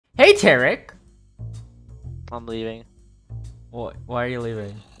Hey, Tarek. I'm leaving. What? Why are you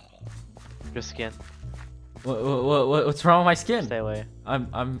leaving? Your skin. What's wrong with my skin? Stay away.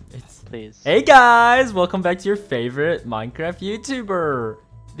 It's. Please. Hey guys, welcome back to your favorite Minecraft YouTuber,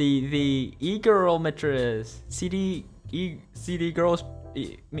 the 𝙂𝙀𝙀𝙀𝙀𝙀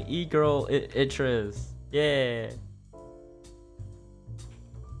𝙂𝙀𝙀𝙀𝙀𝙀𝙀𝙀𝙀. Yeah.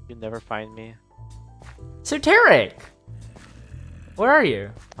 You never find me. So Tarek, where are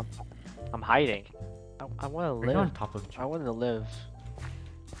you? I'm hiding. I want to live. You're on top of. I want to live.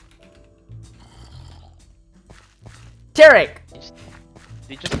 Tarek,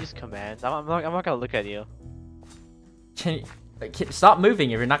 You just use commands. I'm not gonna look at you. can stop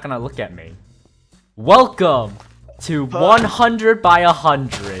moving if you're not gonna look at me. Welcome to 100 by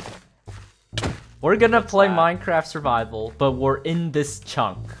 100. We're gonna play Minecraft Survival, but we're in this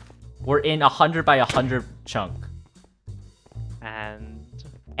chunk. We're in 100 by 100 chunk.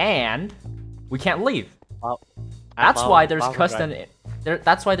 And we can't leave. Well, that's why there's custom.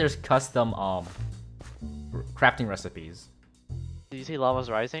 That's why there's custom crafting recipes. Did you see lava's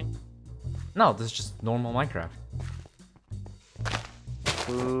rising? No, this is just normal Minecraft.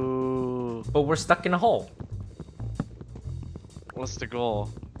 Ooh. But we're stuck in a hole. What's the goal?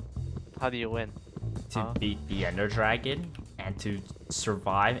 How do you win? To beat the Ender Dragon and to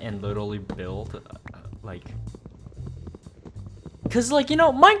survive and literally build, Cause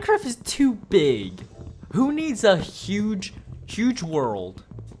Minecraft is too big. Who needs a huge world?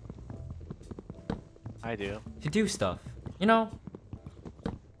 I do. To do stuff,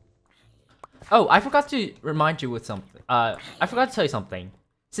 Oh, I forgot to remind you with something. I forgot to tell you something.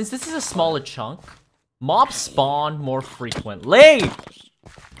 Since this is a smaller chunk, mobs spawn more frequently.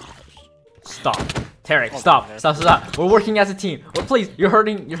 Stop, Tarek. Stop. We're working as a team. Oh, please, you're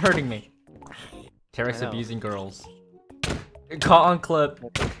hurting me. Tarek's abusing girls. Caught on clip.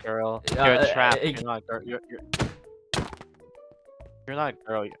 Girl, you're a trap. You're not a girl. You're not a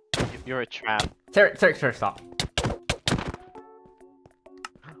girl. You're a trap. Tarek, stop.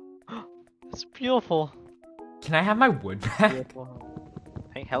 It's beautiful. Can I have my wood back? Beautiful.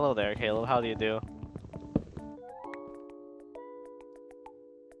 Hey, hello there, Caleb. How do you do?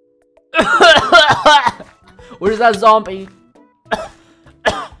 Where's that zombie?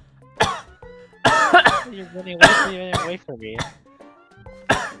 You're running away from me.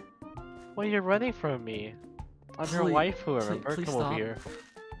 Why are you running from me? I'm your waifu, remember? Come over here.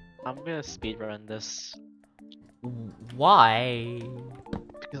 I'm gonna speedrun this. Why?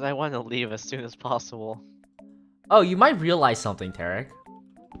 Because I want to leave as soon as possible. Oh, you might realize something, Tarek.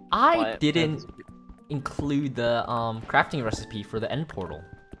 I didn't include the crafting recipe for the end portal.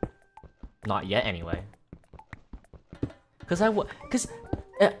 Not yet, anyway. Cause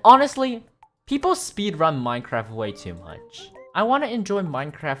honestly, people speedrun Minecraft way too much. I want to enjoy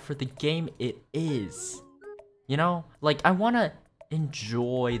Minecraft for the game it is. I want to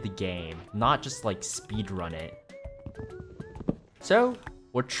enjoy the game, not just speedrun it. So,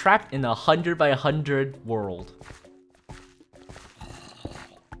 we're trapped in a 100 by 100 world.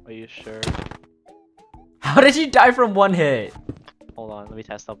 Are you sure? How did you die from one hit? Hold on, let me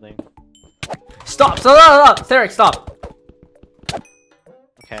test something. Stop! Tarek, stop!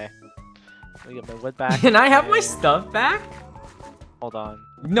 Okay. Let me get my wood back. Can I have my stuff back? Hold on.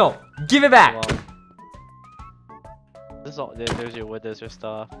 No, give it back! This is all. There's your wood, there's your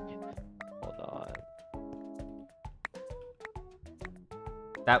stuff. Hold on.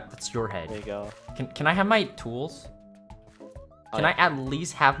 That's your head. There you go. Can I have my tools? Can I at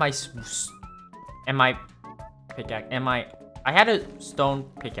least have my pickaxe? I had a stone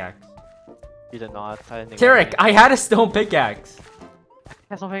pickaxe. You did not. Tarek, I had a stone pickaxe.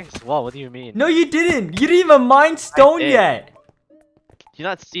 That's not pickaxe. Whoa, what do you mean? No, you didn't. You didn't even mine stone yet. Do you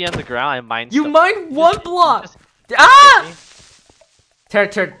not see on the ground? I mined. You mined one block.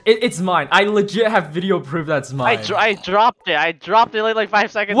 Tarek, it's mine. I legit have video proof that's mine. I dropped it. I dropped it like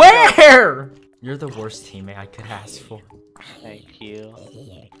 5 seconds ago. Where? You're the worst teammate I could ask for. Thank you.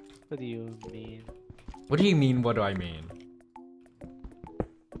 What do you mean? What do you mean? What do I mean?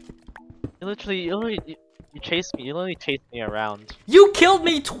 You chased me. You literally chased me around. You killed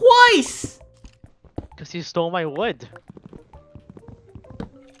me twice. Because you stole my wood.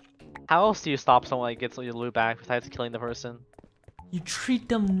 How else do you stop someone that gets your loot back besides killing the person? You treat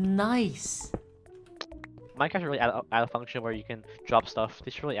them nice. Minecraft should really add a function where you can drop stuff.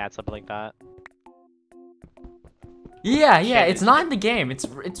 They should really add something like that. Yeah, it's not in the game.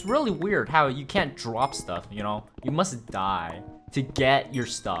 It's really weird how you can't drop stuff, You must die to get your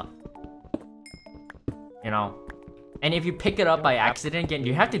stuff. And if you pick it up by accident again,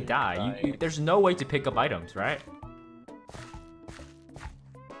 you have to die. There's no way to pick up items, right?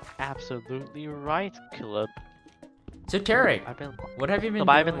 absolutely right, Caleb. So Tarek, what have you been doing?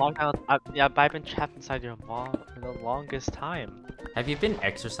 I've been locked out. I've been trapped inside your mom for the longest time. Have you been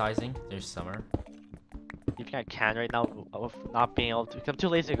exercising this summer? You think I can right now of not being able to? I'm too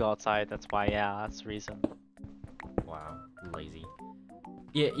lazy to go outside. That's why. Yeah, that's the reason. Wow, lazy.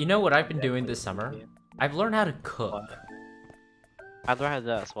 Yeah, you know what I've been doing this summer? I've learned how to cook. What? I've learned how to do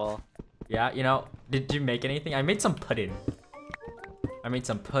that as well. Yeah, you know, did you make anything? I made some pudding. I made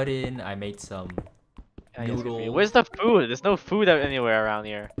some noodles. Where's the food? There's no food anywhere around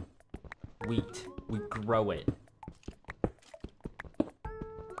here. Wheat. We grow it.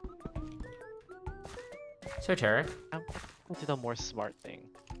 So Tarek, I'm going to do the more smart thing.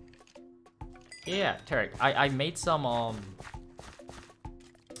 Yeah, Tarek, I made some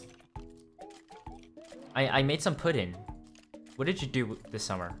I made some pudding. What did you do this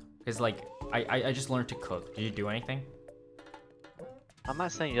summer? Cause like I just learned to cook. Did you do anything? I'm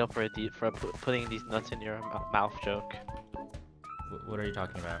not setting you up for putting these nuts in your mouth joke. What are you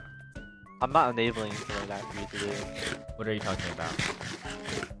talking about? I'm not enabling anything like that for you to do. What are you talking about?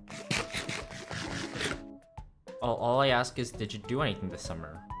 All I ask is, did you do anything this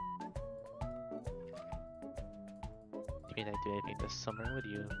summer? You mean I do anything this summer? What do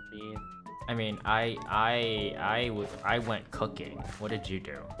you mean? I mean, I went cooking. What did you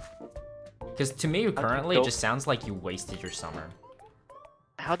do? Because to me, currently, it just sounds like you wasted your summer.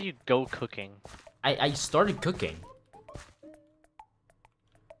 How do you go cooking? I started cooking.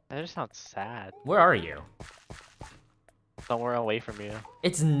 That just sounds sad. Where are you? Somewhere away from you.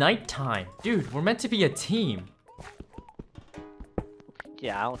 It's nighttime. Dude, we're meant to be a team.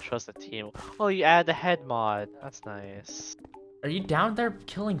 Yeah, I don't trust the team. Oh, you add the head mod. That's nice. Are you down there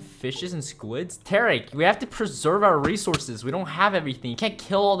killing fishes and squids? Tarek, we have to preserve our resources. We don't have everything. You can't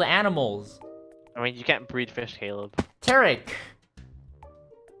kill all the animals. I mean, you can't breed fish, Caleb. Tarek!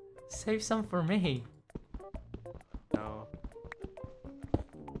 Save some for me. No.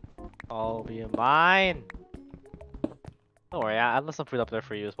 All be mine. Don't worry, I left some food up there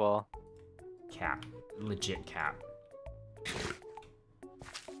for you as well. Cap. Legit cap.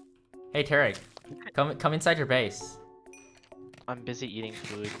 Hey Tarek, come inside your base. I'm busy eating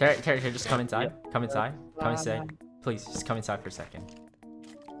food. Tarek, just come inside. Come inside. Come inside. Please, just come inside for a second.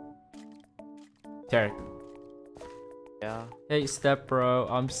 Tarek. Yeah? Hey, step bro,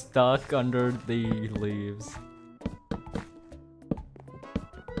 I'm stuck under the leaves.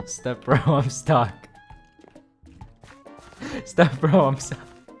 Step bro, I'm stuck. Step bro, I'm stuck.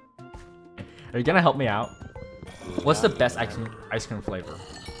 Are you gonna help me out? What's the best ice cream flavor?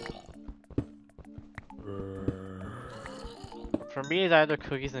 For me, it's either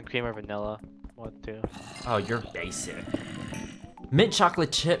cookies and cream or vanilla. What two? Oh, you're basic. Mint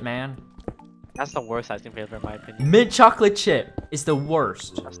chocolate chip, man. That's the worst ice cream flavor in my opinion. Mint chocolate chip is the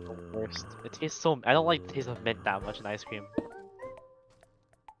worst. That's the worst. It tastes so. I don't like the taste of mint that much in ice cream.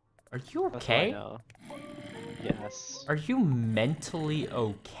 Are you okay? Yes. Are you mentally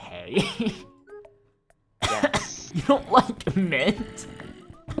okay? Yes. You don't like mint?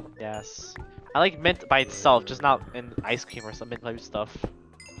 Yes. I like mint by itself, just not in ice cream or some mint type stuff.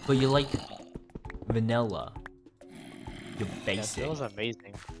 But you like vanilla. You're basic. Yeah, vanilla's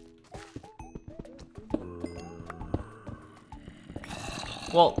amazing.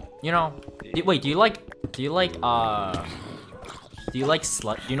 Well, you know. Wait, do you like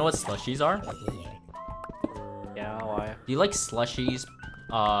slush? Do you know what slushies are? Yeah, why? Do you like slushies,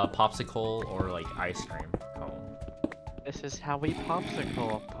 popsicle, or like ice cream cone? This is how we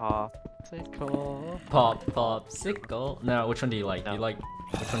popsicle. Popsicle. No, which one do you like? No. Which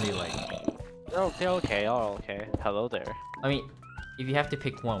one do you like? They're okay, all okay. Hello there. I mean, if you have to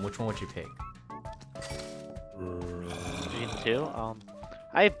pick one, which one would you pick? Between two?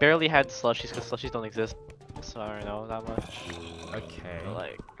 I barely had slushies because slushies don't exist, so I don't know that much. Okay. But,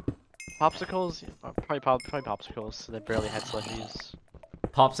 like popsicles, probably popsicles. They barely had slushies.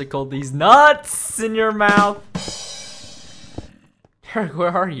 Popsicle these nuts in your mouth. Eric,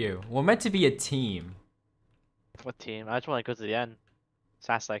 where are you? We're meant to be a team. What team? I just want to go to the end as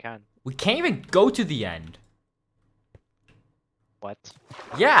fast as I can. We can't even go to the end. What?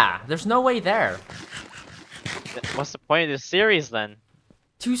 Yeah, there's no way there. What's the point of this series then?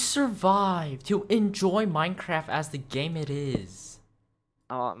 To survive, to enjoy Minecraft as the game it is.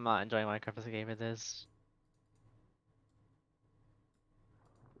 Oh, I'm not enjoying Minecraft as a game it is.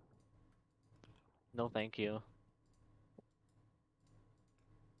 No, thank you.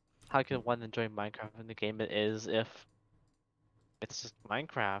 How can one enjoy Minecraft in the game it is if it's just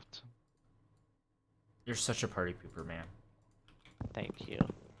Minecraft? You're such a party pooper, man. Thank you.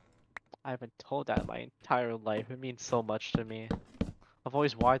 I haven't told that my entire life. It means so much to me. I've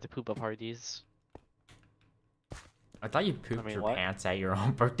always wanted to poop at parties. I thought you pooped your what? pants at your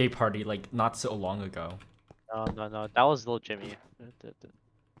own birthday party like not so long ago. No. That was little Jimmy.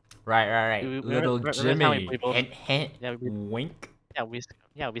 Right. Little Jimmy. Hint. Yeah, wink. we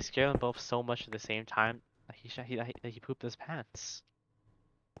scared him both so much at the same time that he pooped his pants.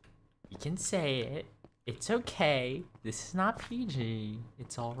 You can say it. It's okay. This is not PG.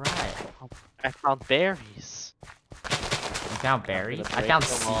 It's alright. I found berries. You found berries? I found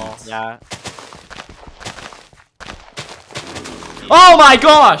seeds. Yeah. Oh my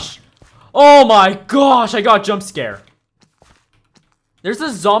gosh! Oh my gosh! I got jump scare. There's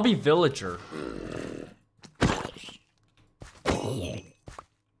a zombie villager.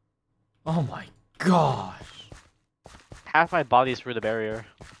 Oh my gosh. Half my body's through the barrier.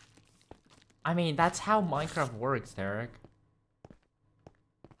 I mean, that's how Minecraft works, Derek.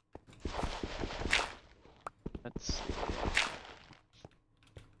 That's...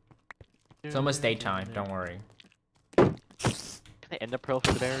 It's almost daytime, don't worry. Can I end the pearl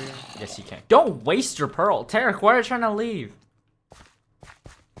for the barrier? Yes, you can. Don't waste your pearl. Derek, why are you trying to leave?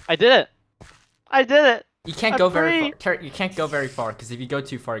 I did it! I did it! You can't go very far. Derek, you can't go very far, because if you go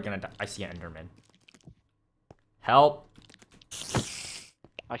too far, you're gonna die. I see an Enderman. Help.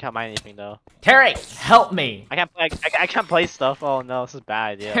 I can't mine anything though. Derek, help me! I can't play stuff. Oh no, this is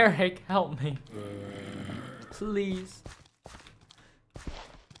bad. Yeah. Derek, help me. Please.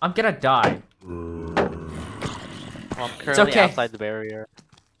 I'm gonna die. Well, I'm currently outside the barrier.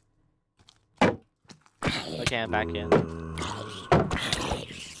 Okay, I'm back in.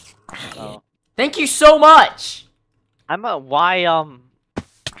 Oh. Thank you so much! I'm at Y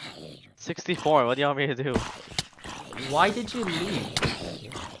 64. What do you want me to do? Why did you leave?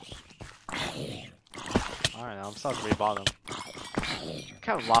 I don't know, I'm still at the very bottom. I'm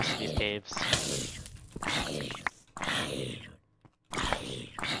kind of lost in these caves.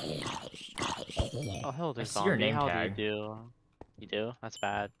 Oh, hello, there's I see your zombie. name How tag. do you do? You do? That's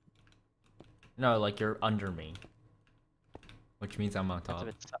bad. No, like you're under me. Which means I'm on top.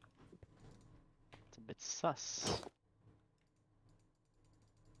 It's a bit sus.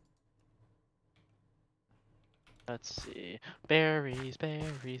 Let's see. Berries. Derek,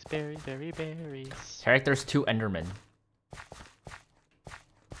 there's 2 Endermen.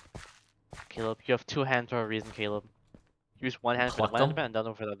 Caleb, you have 2 hands for a reason, Caleb. Use one hand for the one Enderman and the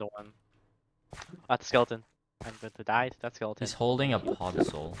other for the other one. That's skeleton. I'm going to die to that skeleton. He's holding a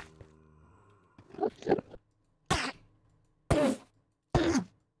podzol.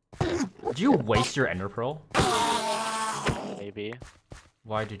 Did you waste your ender pearl? Maybe.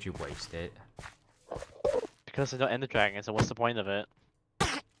 Why did you waste it? Because there's no ender dragon, so what's the point of it?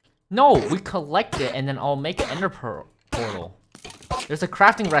 No, we collect it and then I'll make an ender portal. There's a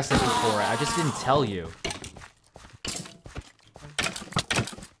crafting recipe for it. I just didn't tell you.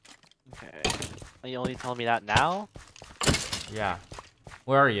 Okay. Are you only telling me that now? Yeah.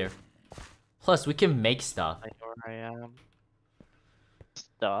 Where are you? Plus, we can make stuff. I know where I am.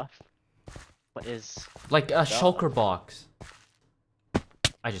 Stuff? What is... Like a shulker box.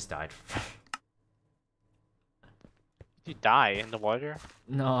 I just died. Did you die in the water?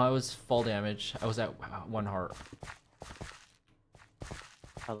 No, I was fall damage. I was at 1 heart.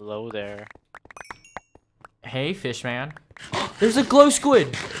 Hello there. Hey, fish man. There's a glow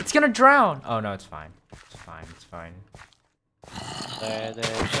squid! It's gonna drown! Oh no, it's fine. It's fine, it's fine. Let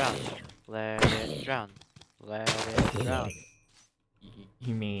it drown. Let it drown. Let it drown.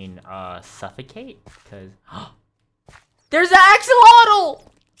 You mean, suffocate? Cause... There's an axolotl!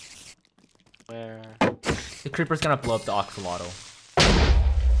 Where? The creeper's gonna blow up the axolotl.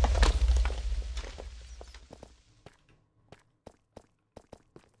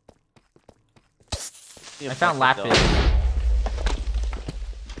 I found lapis.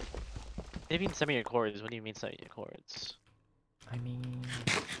 What do you mean send me your chords? What do you mean send me your chords? I mean...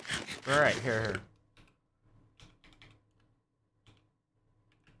 Alright, here.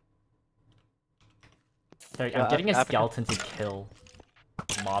 Sorry, I'm getting a skeleton to kill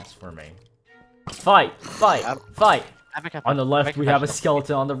mobs for me. Fight! On the left, we have a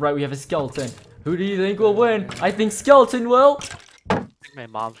skeleton. On the right, we have a skeleton. Who do you think will win? I think skeleton will! I think my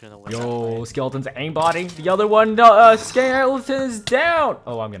mom's gonna win. Yo, skeleton's aimbotting. The other one, skeleton is down!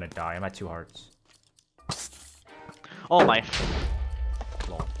 Oh, I'm gonna die. I'm at 2 hearts. Oh my...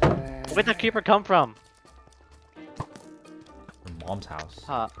 Lol. Where'd the creeper come from? From mom's house.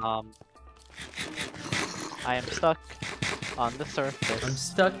 I am stuck on the surface. I'm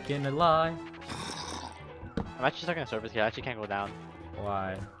stuck in a lie. I'm actually stuck on the surface here. I actually can't go down.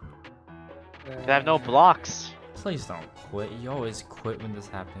 Why? Because I have no blocks. Please don't quit. You always quit when this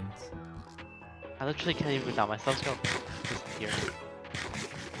happens. I literally can't even go down. My stuff's gonna disappear.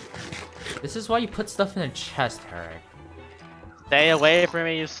 This is why you put stuff in a chest, Eric. Stay away from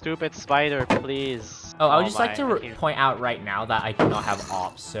me, you stupid spider, please. Oh, I would just like to point out right now that I do not have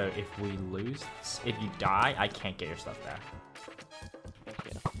ops, so if we lose, if you die, I can't get your stuff back.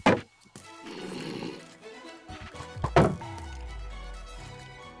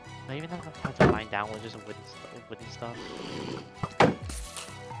 I even have enough time to mine down with just wooden stuff.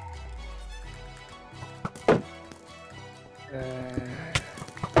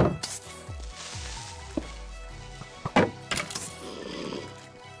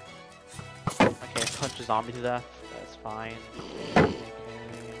 Okay, punch a zombie to death. That's fine. Okay.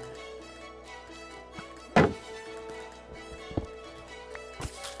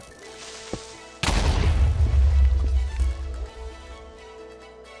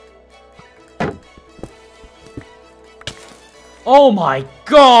 Oh my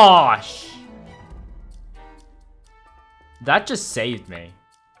gosh! That just saved me.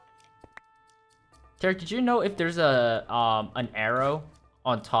 Tarek, did you know if there's a an arrow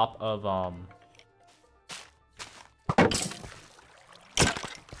on top of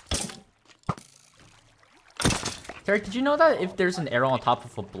Tarek, did you know that if there's an arrow on top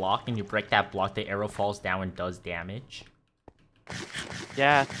of a block and you break that block, the arrow falls down and does damage?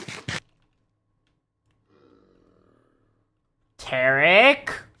 Yeah.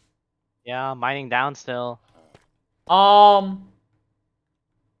 Tarek? Yeah, mining down still. I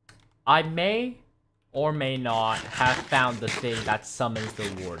may or may not have found the thing that summons the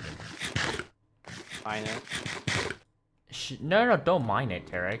warden. Mine it. No, don't mine it,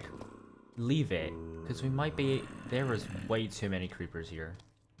 Tarek. Leave it, because we might be... There is way too many creepers here.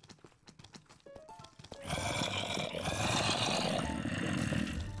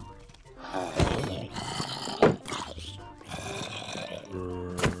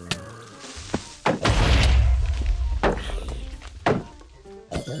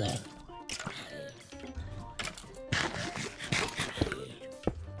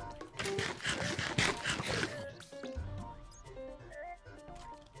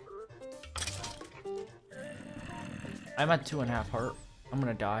 I'm at 2.5 heart. I'm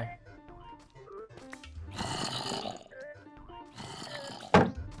gonna die.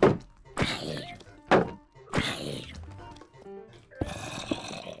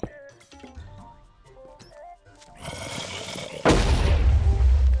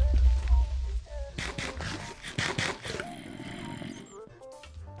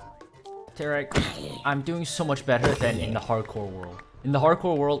 Tarek, I'm doing so much better than in the hardcore world. In the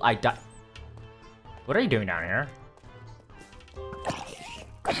hardcore world, I die. What are you doing down here?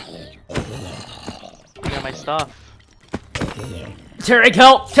 Get my stuff. Tarek,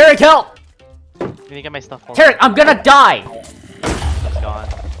 help! Tarek, help! You need to get my stuff. Tarek, I'm gonna die! It's gone.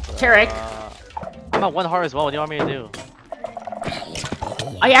 Tarek! I'm at 1 heart as well. What do you want me to do?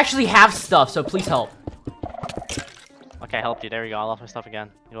 I actually have stuff, so please help. Okay, I helped you. There we go. I lost my stuff again.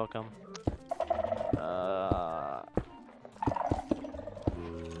 You're welcome.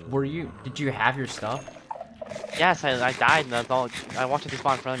 Did you have your stuff? Yes, I died, and that's all. I watched it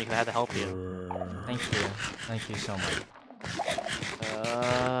despawn in front of me because I had to help you. Thank you. Thank you so much.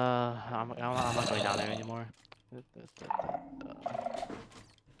 I'm not going down there anymore.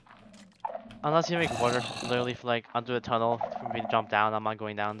 Unless you make water literally for like under the tunnel for me to jump down, I'm not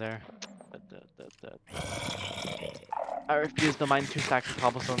going down there. I refuse to mine 2 stacks of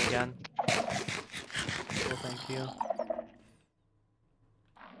cobblestone again. So thank you.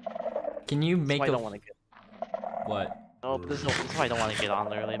 Can you make I don't want to get. What? Oh, this is why I don't want to get on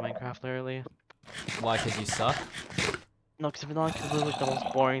literally Minecraft literally. Why? Because you suck? No, because if not, it's literally the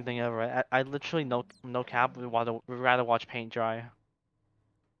most boring thing ever. I literally no cap would rather watch paint dry.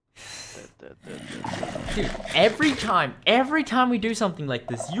 Dude, every time we do something like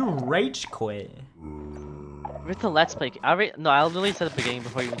this, you rage quit. With the let's play, I literally said at the beginning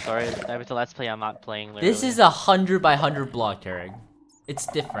before you even started. With the let's play, I'm not playing. Literally. This is 100 by 100 block, Tarek. It's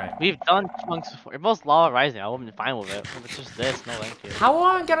different. We've done chunks before. It was Lava Rising. I wouldn't be fine with it. If it's just this, no thank you. How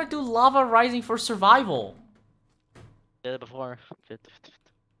am I gonna do Lava Rising for survival? Did it before. Let's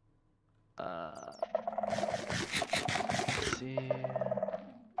see.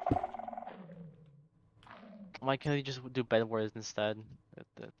 Why can't we just do bed wars instead?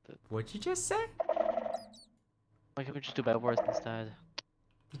 What'd you just say? Why can't we just do bed wars instead?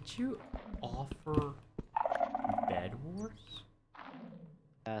 Did you offer bed wars?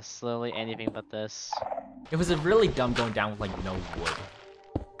 Yes, literally anything but this. It was a really dumb going down with like no wood.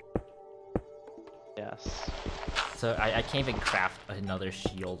 Yes. So I can't even craft another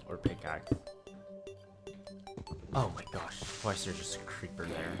shield or pickaxe. Oh my gosh, why is there just a creeper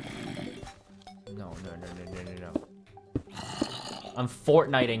there? No. I'm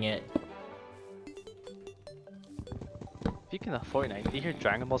Fortniting it. Speaking of Fortnite, did you hear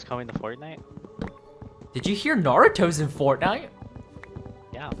Dragon Ball's coming to Fortnite? Did you hear Naruto's in Fortnite?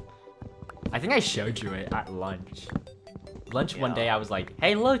 Yeah. I think I showed you it at lunch. Lunch one Yeah. day I was like,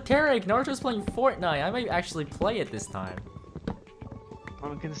 hey look Tarek, Naruto's playing Fortnite. I might actually play it this time.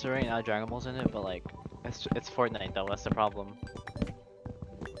 I'm considering Dragon Ball's in it, but like, it's Fortnite though, that's the problem.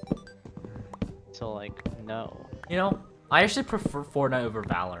 So like, no. You know, I actually prefer Fortnite over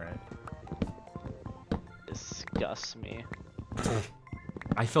Valorant. Disgusts me.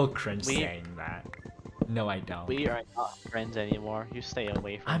 I feel cringe saying that. No, I don't. We are not friends anymore. You stay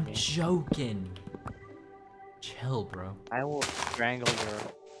away from I'm me. joking. Chill, bro. I will strangle your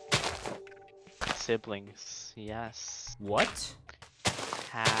siblings. Yes. What?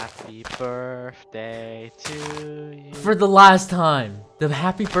 Happy birthday to you. For the last time, the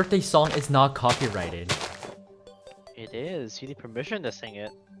happy birthday song is not copyrighted. It is. You need permission to sing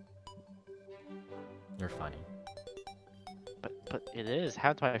it. You're funny. But it is.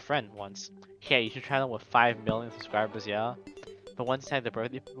 Happened to my friend once. Yeah, you should try that with 5 million subscribers, yeah. But once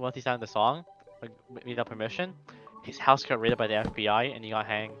he sang the song, like, without permission, his house got raided by the FBI and he got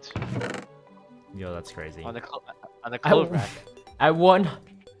hanged. Yo, that's crazy. On the clothes rack. At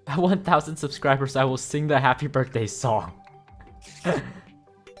 1,000 subscribers, I will sing the happy birthday song.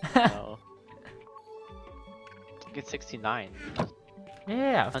 No. Get 69.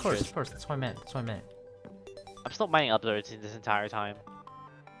 Yeah, of 100. course. That's what I meant. I'm still mining uploads this entire time.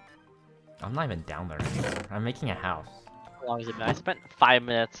 I'm not even down there anymore. I'm making a house. How long has it been? I spent 5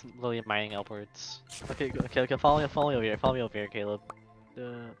 minutes literally mining upwards. Okay, follow me over here. Follow me over here, Caleb.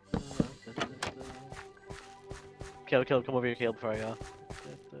 Caleb, come over here, Caleb, before I go.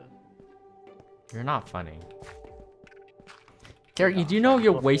 You're not funny. Derek, you do know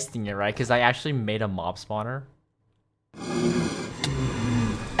you're wasting it, right? Because I actually made a mob spawner.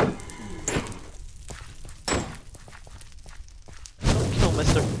 Kill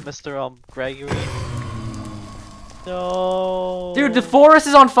Mr. Gregory. No. Dude, the forest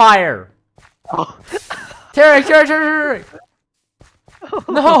is on fire! Oh. Tarek!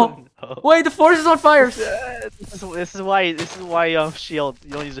 No! Wait, the forest is on fire! This is why shield.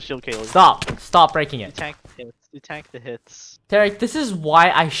 You don't use a shield, Caleb. Stop breaking it. You tank the hits. Tarek, this is why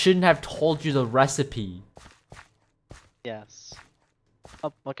I shouldn't have told you the recipe. Yes.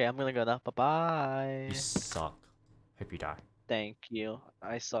 Oh, okay, I'm gonna go now. Bye bye. You suck. Hope you die. Thank you.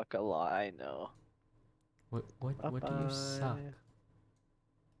 I suck a lot. I know. What do you suck?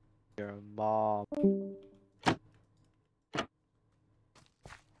 Your mom.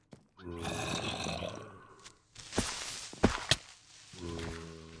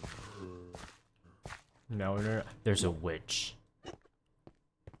 No, there's a witch.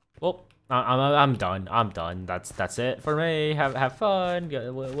 Well, I'm done. That's it for me. Have fun.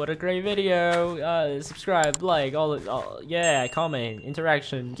 What a great video. Subscribe, like, yeah, comment,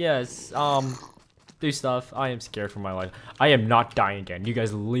 interaction. Yes. Do stuff. I am scared for my life. I am not dying again. You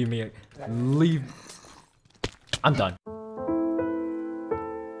guys leave me. Leave. I'm done.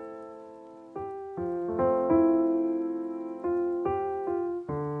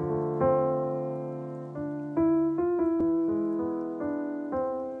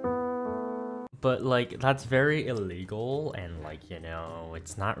 But like, that's very illegal, and like, you know,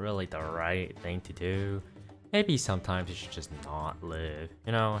 it's not really the right thing to do. Maybe sometimes you should just not live.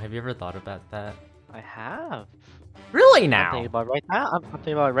 You know, have you ever thought about that? I have. Really now? I'm thinking about it right now. I'm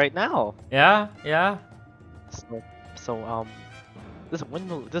thinking about it right now. Yeah. So this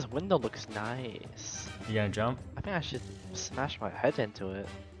window looks nice. You gonna jump? I think I should smash my head into it.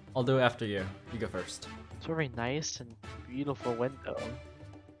 I'll do it after you. You go first. It's a very nice and beautiful window.